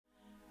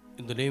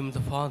In the name of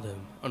the Father,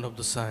 and of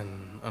the Son,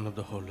 and of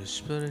the Holy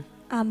Spirit.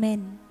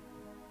 Amen.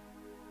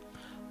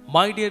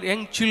 My dear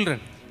young children,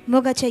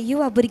 मोगाच्या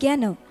युवा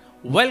भुरग्यांनो,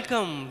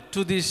 welcome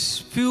to these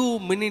few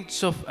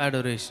minutes of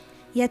adoration.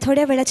 या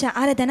थोड्या वेळाच्या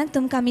आराधनाक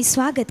तुमकां आमी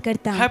स्वागत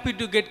करता. Happy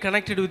to get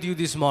connected with you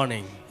this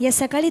morning. या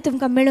सकाळी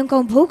तुमकां मेळूंक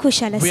हांव भोव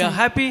खुशाल We are आसा.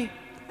 happy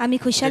आमी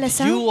खुशाल that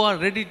आसा you are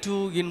ready to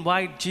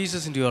invite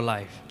Jesus into your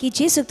life. की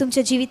जेसूक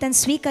तुमच्या जिवितांत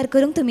स्वीकार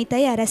करूंक तुमी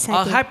तयार Our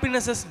आसात.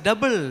 happiness has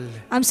doubled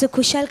आमचो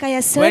खुशालकाय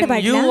चड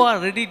when you वाडला are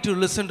ready to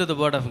listen to the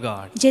word of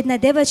God. जेन्ना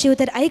देवाचे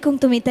उतर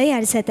आयकूंक तुमी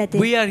तयार जातात.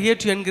 We are here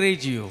to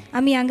encourage you.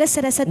 आमी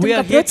हांगासर आसा We are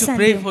तुमकां here to प्रोत्साहन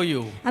pray दिवंक. for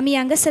you. आमी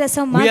हांगासर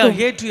आसा We are मागूंक.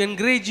 here to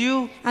encourage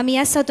you आमी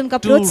आसा तुमकां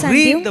to प्रोत्साहन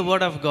read दिवंक the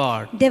word of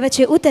God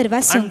देवाचे उतर and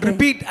वाचूंक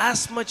repeat as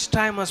much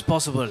time as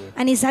possible.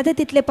 आनी जाता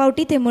तितले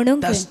पावटी ते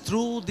म्हणूंक That's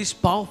through this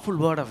powerful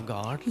word of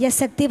God या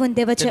शक्तिवंत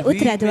देवाच्या that we may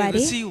उतराद्वारे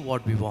receive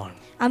what we want.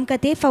 आमकां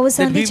ते फावो That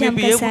जावन we दिवचे may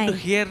be आमकां able to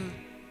जाय. hear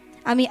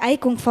आमी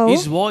आयकूंक फावो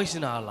His voice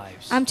in our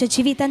lives. आमच्या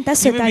जिवितांत We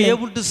आसत may be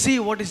able to see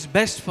what is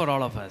best for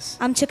all of us.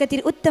 आमचे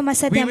खातीर उत्तम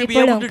आसा ते We आमी may be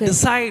able to पळोवंक.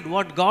 decide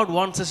what God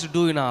wants us to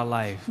do in our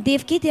life. देव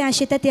कितें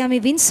आशेता ते आमी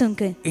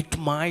विंचूंक. It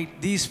might,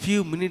 these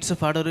few minutes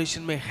of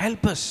adoration may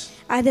help us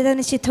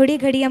आदानाची थोडी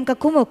घडी आमकां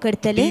कुमोक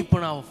करतले,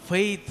 deepen our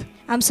faith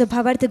आमचो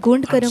भावार्थ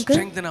गुंड and करूंक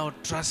strengthen our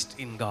trust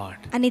in God.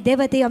 आनी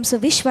देवा ते आमचो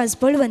विश्वास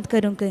बळवंत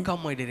करूंक. Come,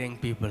 my dear young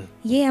people,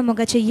 ये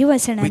आमोगाचे युवा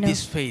with सणानो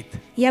this faith,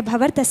 या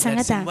भावार्था let's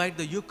सांगता invite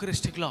the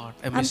Eucharistic Lord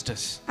amidst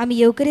us, आमी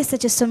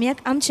येवकरिस्ताच्या सोम्याक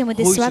आमचे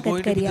मध्ये who is स्वागत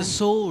going to be करया. the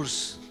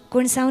source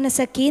कोण जावन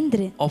आसा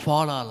केंद्र of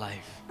all our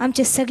life.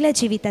 आमच्या सगळ्या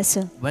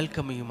जिविताचो.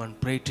 Welcome Him and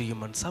pray to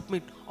Him and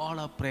submit all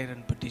our prayer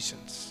and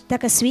petitions.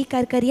 ताका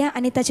स्वीकार करया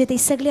आनी ताचे ते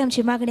सगळे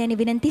आमची मागणी आनी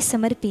विनंती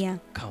समर्पिया.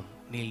 Come,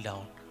 kneel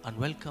down and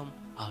welcome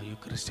our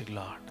Eucharistic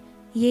Lord.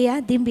 येया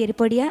दिंबेर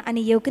पडया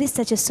आनी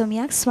येवकरिस्ताच्या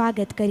सोम्याक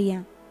स्वागत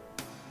करया.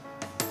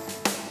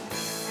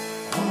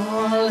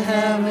 All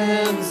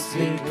heavens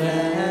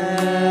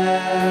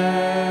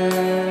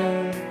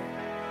declare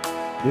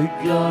the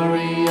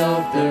glory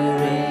of the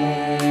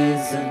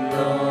risen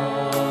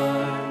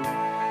Lord.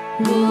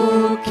 Who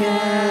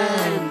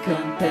can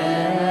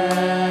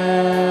compare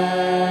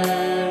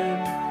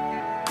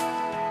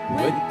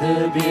with the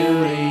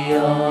beauty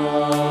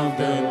of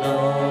the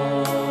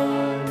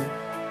Lord?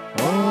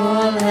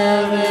 All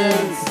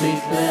heavens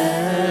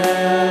declare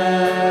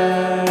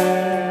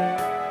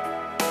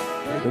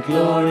the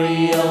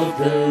glory of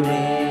the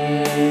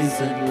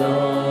risen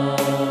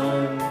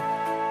Lord.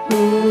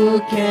 Who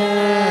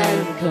can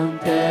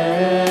compare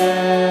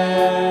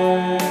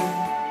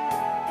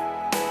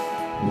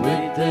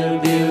with the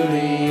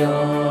beauty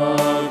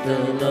of the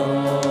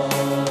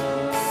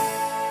Lord?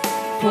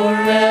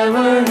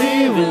 Forever He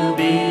will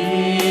be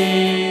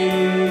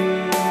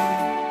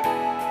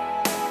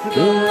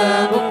the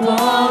Lamb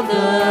upon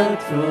the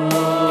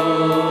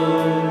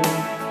throne.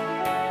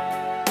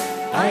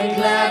 I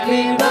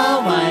gladly bow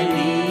my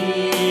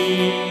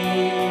knee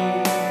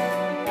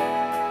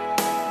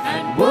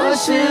and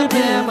worship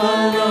Him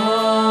alone.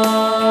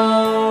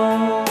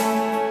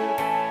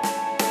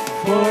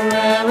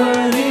 Forever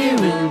He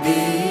will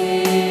be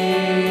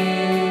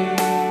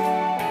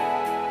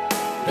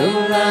the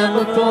Lamb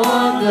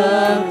upon the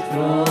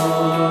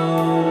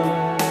throne.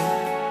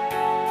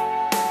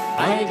 I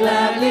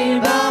gladly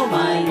bow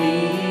my knee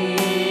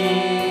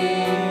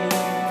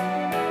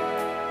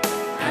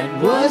and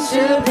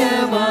worship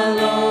Him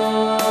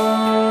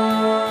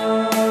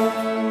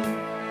alone.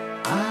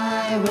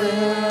 I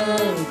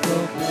will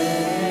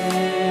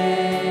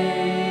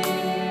proclaim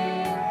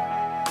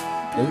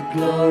the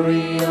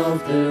glory of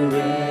the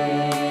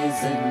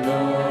risen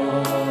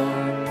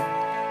Lord,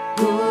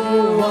 who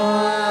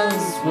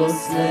once was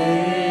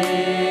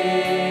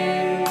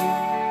slain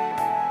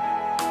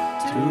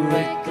to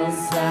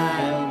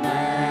reconcile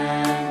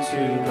man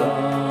to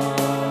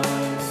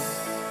God.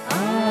 I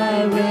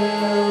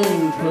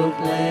will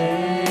proclaim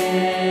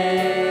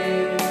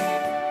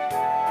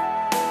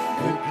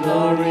the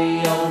glory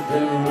of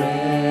the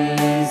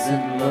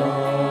risen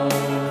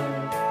Lord,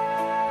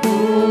 who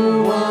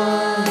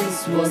once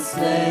was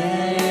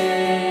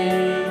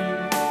slain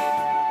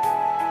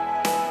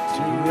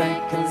to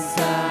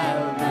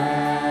reconcile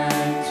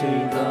man to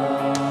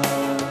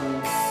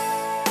God.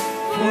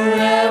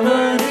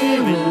 Forever He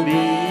will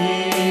be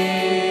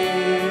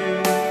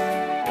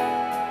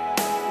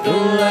the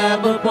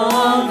Lamb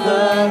upon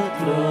the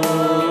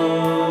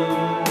throne.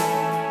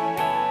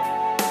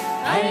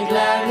 I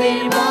gladly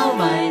bow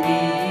my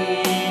knee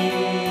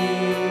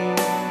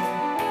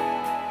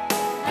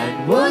and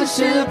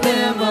worship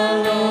Him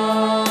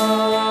alone.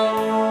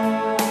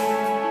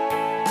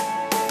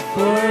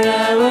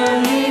 Forever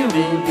He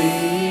will be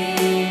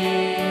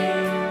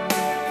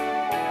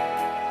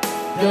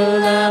the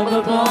Lamb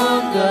upon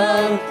the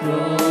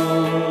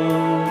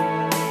throne.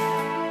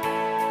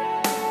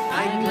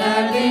 I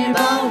gladly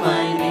bow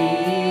my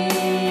knee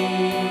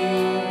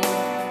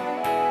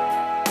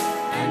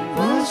and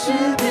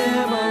worship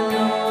Him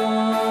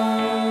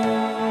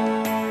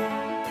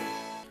alone.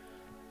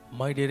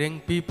 My dear young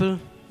people,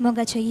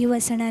 मोगाच्या युवा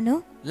सणानो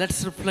let's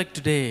reflect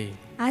today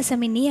आज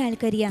आमी नियाळ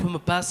करया from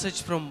a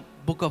passage from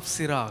book of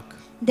Sirach,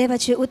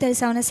 देवाचे उतर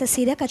जावन आसा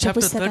सिराकाच्या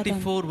chapter पुस्तकांतून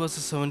 34,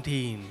 verses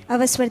 17.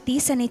 अवस्वर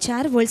 30 आणि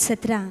 4 वोळ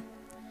 17.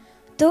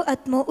 तो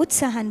आत्मो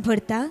उत्साहान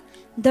भरता,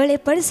 दोळे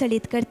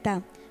पडसळीत करता,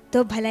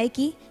 तो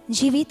भलायकी,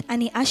 जीवित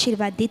आणि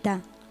आशीर्वाद दिता.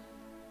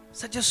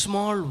 Such a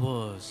small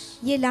verse.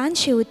 ये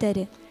ल्हानशे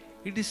उतर.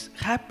 It is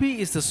happy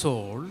is the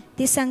soul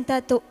ते सांगता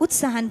तो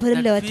उत्साहान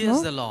भरलो that आत्मो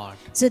fears the Lord.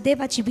 जो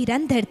देवाची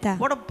भिरांत धरता.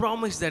 What a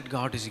promise that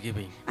God is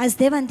giving. आज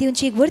देवान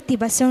दिवची एक वर्ती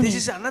बासोणी This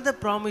is another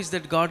promise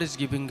that God is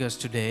giving us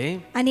today.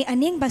 आणि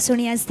अनेक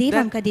बासोणी आज देव That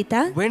आमकां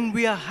दिता. when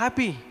we are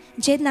happy,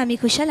 जेन्ना आमी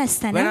खुशाल when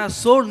आसतना, our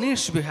soul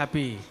needs to be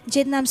happy,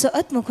 जेन्ना आमचो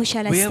आत्मो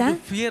खुशाल we have आसता,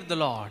 to fear the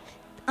Lord.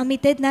 आमी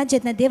तेन्ना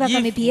जेन्ना देवाक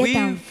आमी If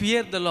भियेता, we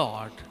fear the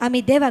Lord,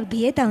 आमी देवाक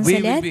भियेता we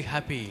will जाल्यार be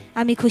happy.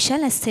 आमी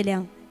Khushal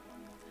आसतल्या.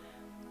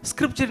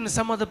 Scripture in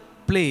some other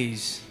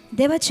place,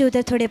 देवाचे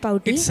उतर थोडे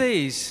पावटी it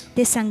says,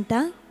 ते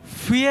सांगता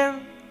fear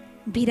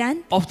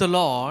भिरांत of the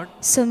Lord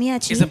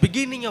सोम्याची is the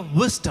beginning of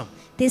wisdom.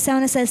 ते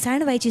जावन आसा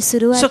जाणवायची So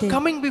सुरवात.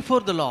 coming before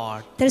the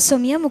Lord तर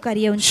सोम्या मुखार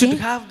येवचे should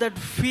have that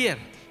fear.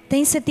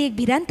 थंयसर ती एक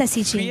भिरांत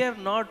आसीची. Fear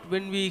not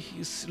when we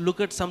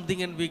look at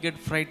something and we get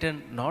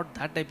frightened, not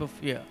that type of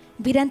fear.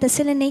 भिरांत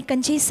असले नाही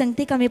खंयचीय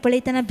संगतीक आमी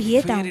पळयतना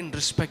भियेता. Fear in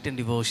respect and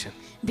devotion.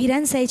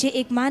 भिरांत जायची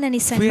एक मान आणि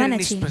Fear in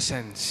His सन्मानाची.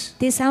 presence.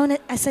 ते जावन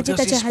आसाचे Because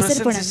ताच्या His presence is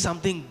हाजरपणान.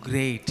 something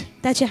great.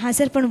 ताचे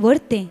हाजरपण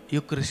वर्ते.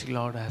 Eucharistic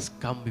Lord has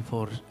come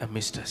before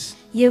amidst us.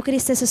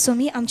 येवक्रिस्ताचो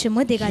Somi आमचे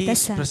मदे He गात is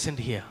आसा. present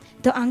here.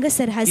 तो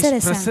हांगासर हाजर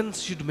His आसा. presence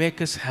should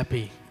make us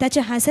happy.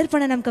 ताच्या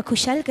हाजरपणान आमकां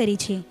Khushal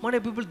करीची. Many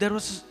people, there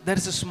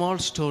is a small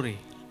story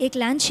एक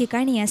ल्हानशी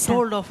काणी आसा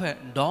told of a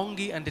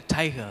donkey and a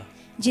tiger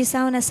जी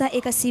जावन आसा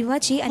एका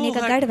सिंहाची आणि who एका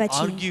had गाढवाची.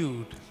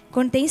 argued.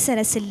 कोण थंयसर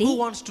आसली, Who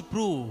wants to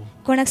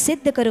prove कोणाक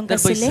सिद्ध करूंक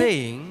that by आसले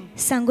saying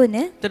सांगून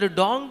that a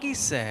donkey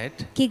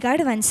said की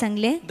गाढवान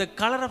सांगले the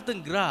color of the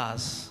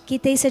grass की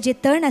थंयसर जे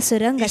तण आसो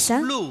रंग is आसा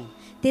blue,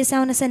 ते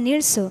जावन आसा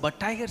निळसो. but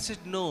tiger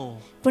said no.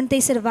 पण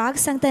थंयसर वाघ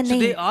सांगता So नाही.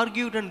 they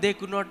argued and they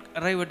could not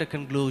arrive at a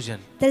conclusion.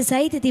 तर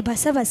जायते ती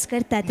भासाभास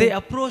करतात. They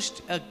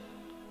approached a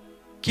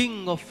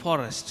king of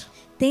forest,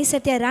 थंयसर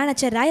त्या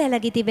राणाच्या राया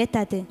लागीं ती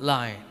वेतात.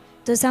 lion.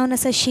 तो जावन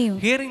आसा शिंव.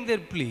 Hearing their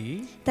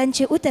plea,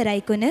 तांचे उतर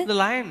आयकून the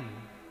lion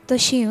तो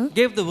शिंव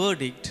gave the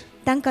verdict.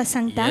 तांकां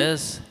सांगता,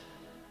 Yes,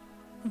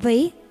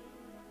 वय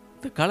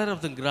the color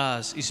of the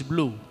grass is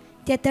blue.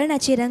 त्या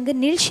तणाचे रंग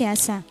निळशे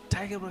आसा.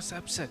 Tiger was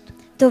upset.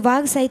 तो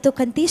वाघ जाय तो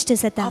खंतिश्ट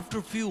जाता. After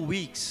a few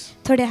weeks,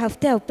 थोड्या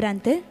हफ्त्या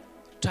उपरांत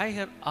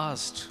tiger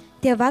asked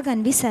त्या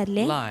वाघान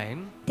विचारले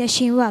lion त्या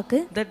शिंवाक,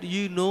 that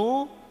you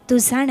know तू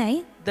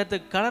जाणाय that the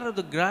color of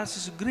the grass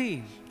is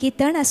green. की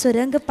तणाचो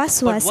रंग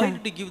पासवो But आसा. why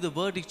did you give the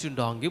verdict to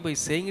donkey by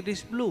saying it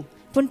is blue?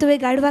 पण तुवें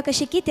गाढवाक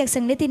अशें कित्याक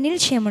सांगलें ती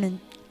निळशें म्हणून.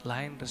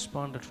 Lion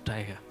responded to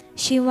tiger.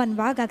 शिंवान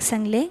वाघाक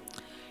सांगलें,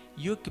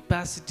 Your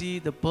capacity,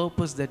 the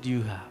purpose that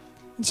you have,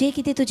 जे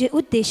कितें तुजे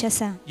उद्देश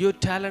आसा, your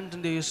talent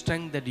and your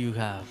strength that you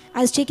have,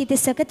 आज जे कितें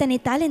सकत आनी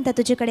तालेंता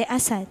तुजे कडेन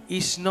आसात,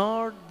 is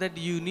not that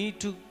you need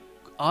to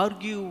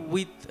argue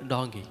with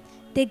donkey.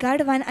 ते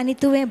गाढवान आनी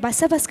तुवें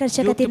भासाभास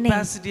करचे Your खातीर न्ही.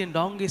 capacity and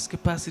donkey's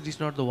capacity is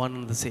not the one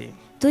and the same.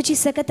 तुजी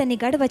सकत आनी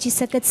गाढवाची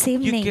सकत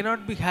सेम You न्ही.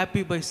 cannot be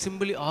happy by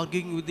simply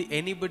arguing with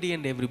anybody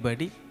and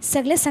everybody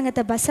सगळे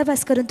सांगता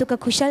भासाभास करून तुका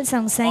खुशाल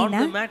जावंक on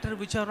जायना. the matter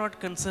which are not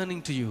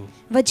concerning to you.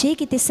 वा जे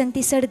कितें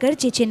सांगती चड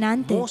गरजेचे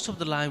नांत. Most of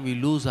the time we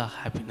lose our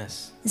happiness.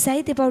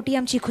 जायते फावटी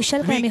आमची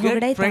खुशालकाय We आमी get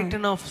होगडायता.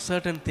 frightened of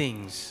certain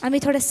things आमी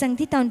थोड्या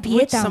संगतीतावन which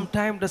भियेता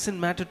sometimes doesn't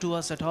matter to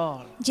us at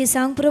all. जे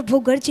जावंक पुरो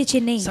भोग गरजेचे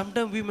न्ही.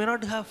 Sometimes we may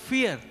not have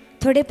fear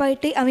थोडे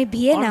फावटी आमी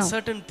भियेना on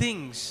certain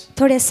things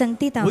थोड्या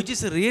संगतीतावन which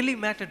is really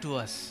matter to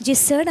us. जे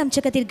चड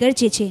आमचे खातीर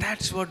गरजेचे.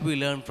 That's what we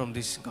learn from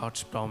this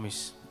God's promise.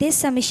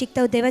 तेच आमी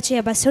शिकता देवाच्या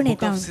ह्या Book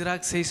बासोणेतावन. of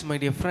Sirach says, my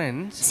dear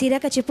friends,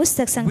 सिराकाचे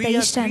पुस्तक सांगता we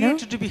are इश्टानो,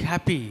 created to be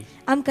happy.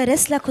 आमकां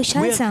रसला We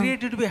खुशाल are जावं.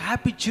 created to be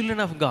happy children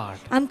of God,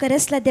 आमकां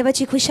रसला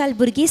देवाची खुशाल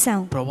भुरगीं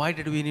जावं.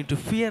 provided we need to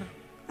fear.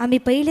 आमी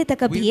पहिले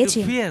ताका We need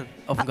to भियेचे. fear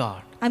of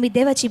God. आमी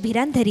देवाची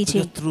भिरांत धरीचे.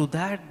 Because through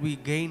that we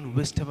gain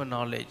wisdom and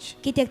knowledge.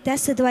 कित्याक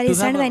त्याच द्वारे To have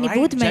जाणवाय a आनी right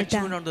बोध judgment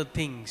मेळटा. on the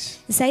things.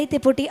 जायते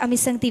पोटी आमी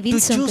संगती To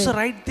choose विंसूंक. the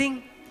right thing,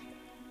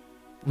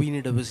 we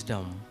need a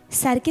wisdom.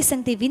 सारकी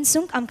संगती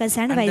विंसूंक आमकां And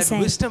जाणवाय that जाय.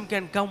 wisdom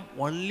can come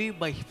only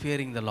by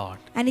fearing the Lord.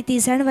 आनी ती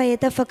जाणवाय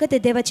येता फकत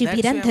देवाची That's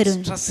why भिरांत I'm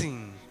धरून. stressing.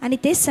 आनी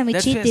तेच आमी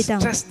That's चीत why I दिता.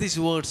 stress these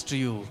words to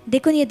you.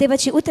 देखून हे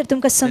देवाची उतर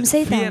तुमकां That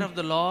fear समजयता of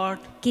the Lord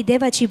की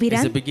देवाची is the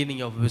भिरांत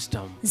beginning of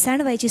wisdom.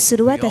 जाणवायची We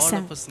सुरवात all आसा.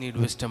 of us need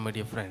wisdom, my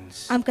dear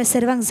friends. आमकां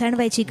सर्वांक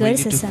जाणवायची We गरज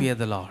need to आसा. fear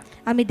the Lord.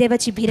 आमी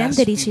देवाची भिरांत Thus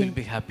we धरीची. will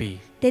be happy.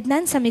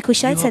 तेन्नाच आमी You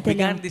खुशाल have जातले.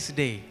 begun this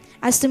day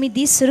आज तुम्ही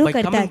दीस सुरू by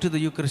coming करतात to the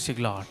Eucharistic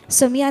Lord.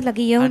 सोमयार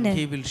लागीं येवन And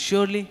He will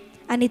surely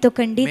आनी तो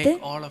खंडीत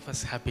make all of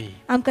us happy.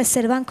 आमकां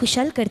सर्वांक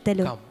खुशाल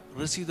करतलो. Come,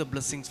 receive the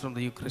blessings from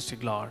the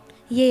Eucharistic Lord.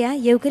 येया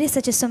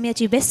येवकरिस्ताच्या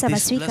सोमयाची बेसावा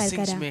These स्वीकार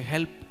blessings करा. may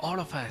help all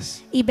of us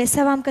ही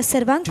बेसावा आमकां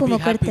सर्वांक to be उमो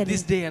happy करतली.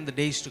 this day and the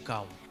days to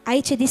come.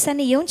 आयच्या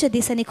दिसांनी येवच्या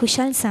दिसांनी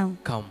खुशाल जावं.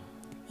 Come,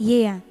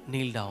 येया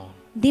kneel down,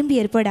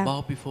 दिंबीर पडा.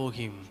 bow before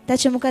Him,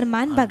 ताच्या मुखार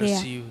मान and बागया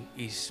receive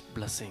His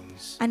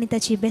blessings. आनी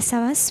ताची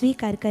बेसावा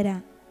स्वीकार करा.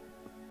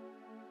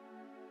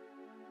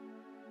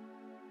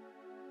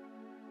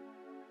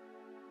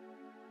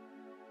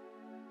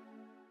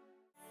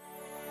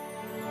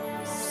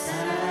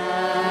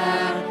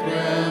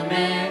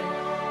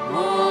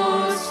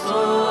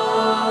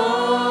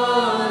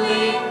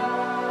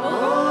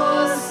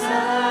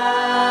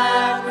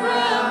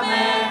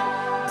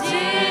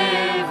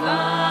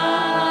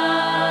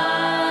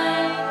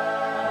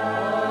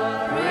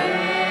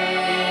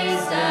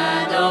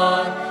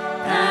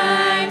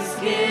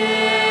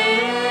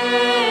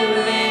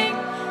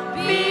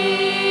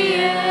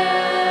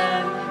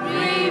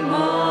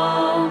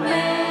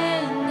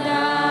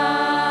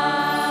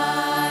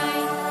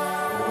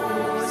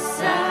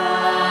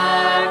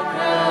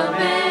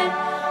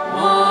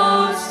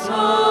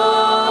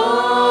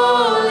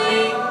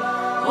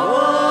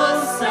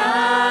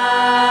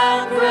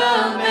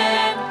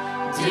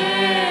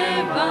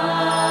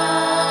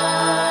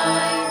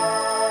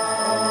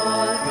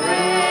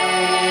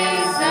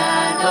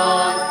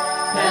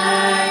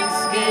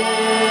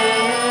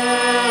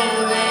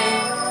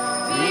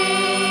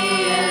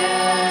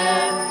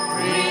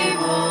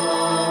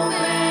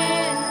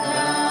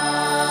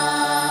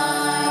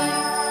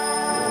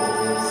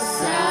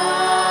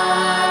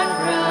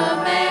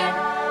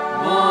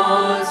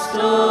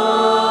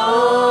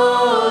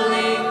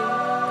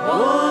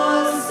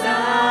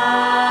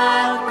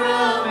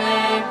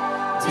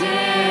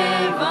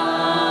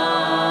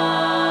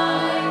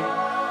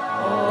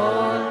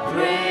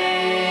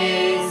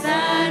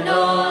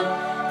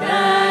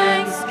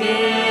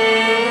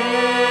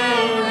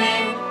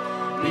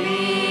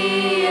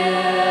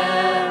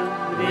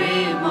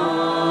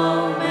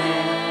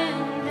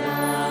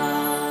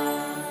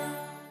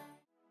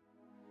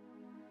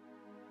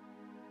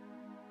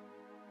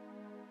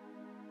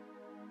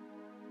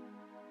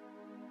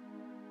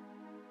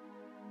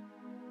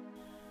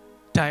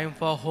 Time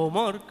for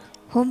homework.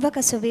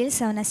 होमवर्काचो वेळ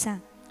जावन आसा.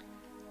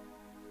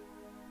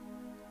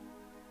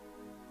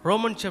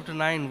 Romans chapter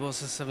 9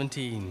 verses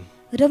 17.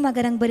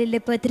 रोमाकारांक बरयल्लें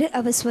पत्र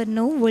अवस्वर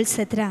 9 वोळ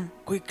 17.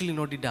 Quickly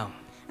note it down.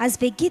 आज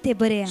बेगी ते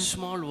बरया.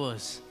 Small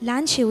verse,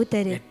 ल्हानशें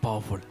उतर yet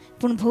powerful.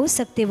 पूण भोव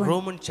सक्तिवंत.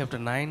 Romans chapter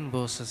 9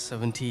 verses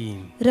 17.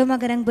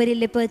 रोमाकारांक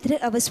बरयल्लें पत्र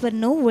अवस्वर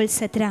 9 वोळ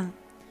 17.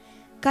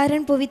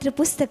 कारण पवित्र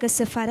पुस्तक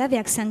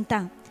सफाराव्याक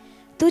सांगता,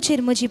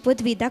 तुजेर म्हजी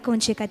पदवी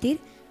दाखोवचे खातीर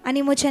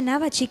आनी म्हज्या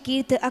नांवाची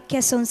कीर्त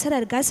आख्ख्या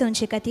संवसारार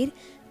गाजोवचे खातीर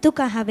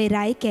तुका हांवें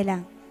राय केला.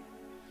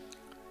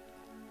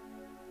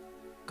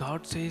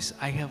 God says,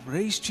 I have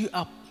raised you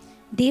up.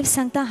 देव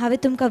सांगता, हांवें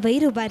तुमकां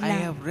वयर I उबारला.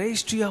 have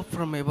raised you up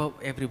from above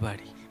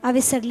everybody.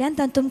 हांवें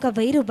सगळ्यांत तुमकां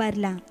वयर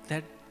उबारला.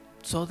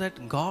 So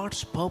that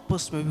God's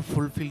purpose may be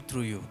fulfilled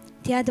through you.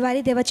 त्या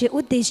द्वारे देवाचे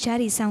उद्देश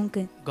जारी जावंक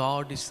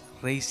God is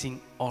raising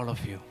all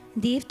of you.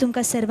 देव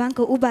तुमकां सर्वांक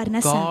उबारन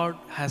आसा. God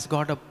has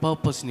got a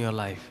purpose in your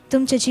life.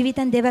 तुमच्या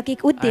जिवितांत देवाक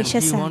एक And उद्देश He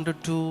आसा wanted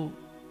to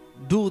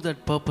do that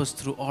purpose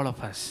through all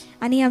of us.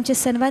 आनी आमच्या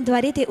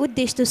सर्वांद्वारे ते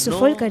उद्देश तो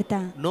सफल करता.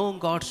 Know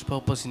God's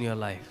purpose in your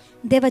life.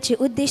 देवाचे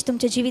उद्देश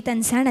तुमच्या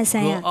जिवितांत जाण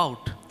आसा. Go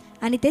out.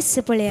 आनी तेच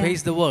पळया.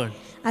 Face the world.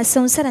 आज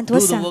संवसारांत Do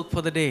the वसा. work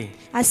for the day.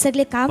 आज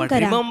सगळे काम But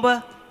करा. remember,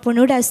 पूण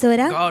उडास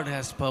दवरा, God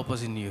has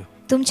purpose in you.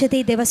 तुमचे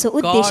ते देवाचो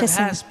उद्देश God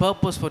आसा. has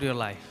purpose for your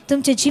life.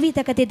 तुमच्या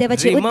जिविता खातीर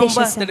देवाचे उद्देश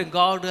Remember आसा. that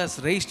God has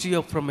raised you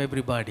up from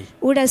everybody.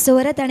 उडास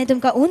दवरा, ताणें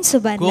तुमकां उंच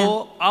उबारला.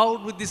 Go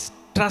out with this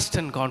trust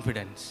and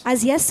confidence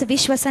आज ह्याच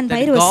विश्वासान that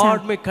भायर वसा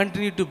God may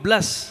continue to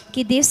bless,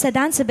 की देव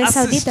सदांच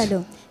बेसाव assist,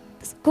 दितलो,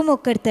 कुमोग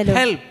करतलो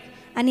help,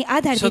 आनी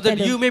आधार so that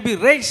you दितलो. may be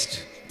raised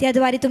त्या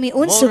द्वारे तुम्ही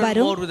उंच more and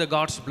उबारू. more with the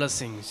God's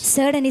blessings.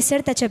 चड आनी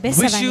चड ताच्या Wish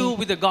you बेसावांनी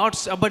with the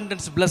God's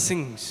abundance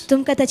blessings.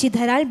 तुमकां ताची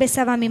धराळ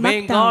बेसाव आमी May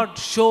मागता. God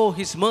show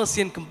His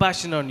mercy and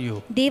compassion on you.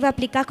 देव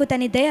आपली काकूत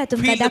आनी दया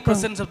तुमकां Feel the दाखोव.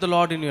 presence of the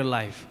Lord in your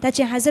life.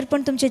 ताचे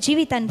हाजरपण तुमच्या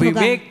जिवितांत We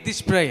भोगा. make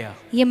this prayer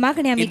हे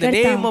मागणी आमी in the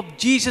name करता of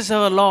Jesus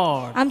our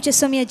Lord. आमच्या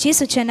सोम्या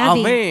जेसूच्या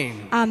नांवी.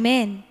 Amen.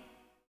 आमेन.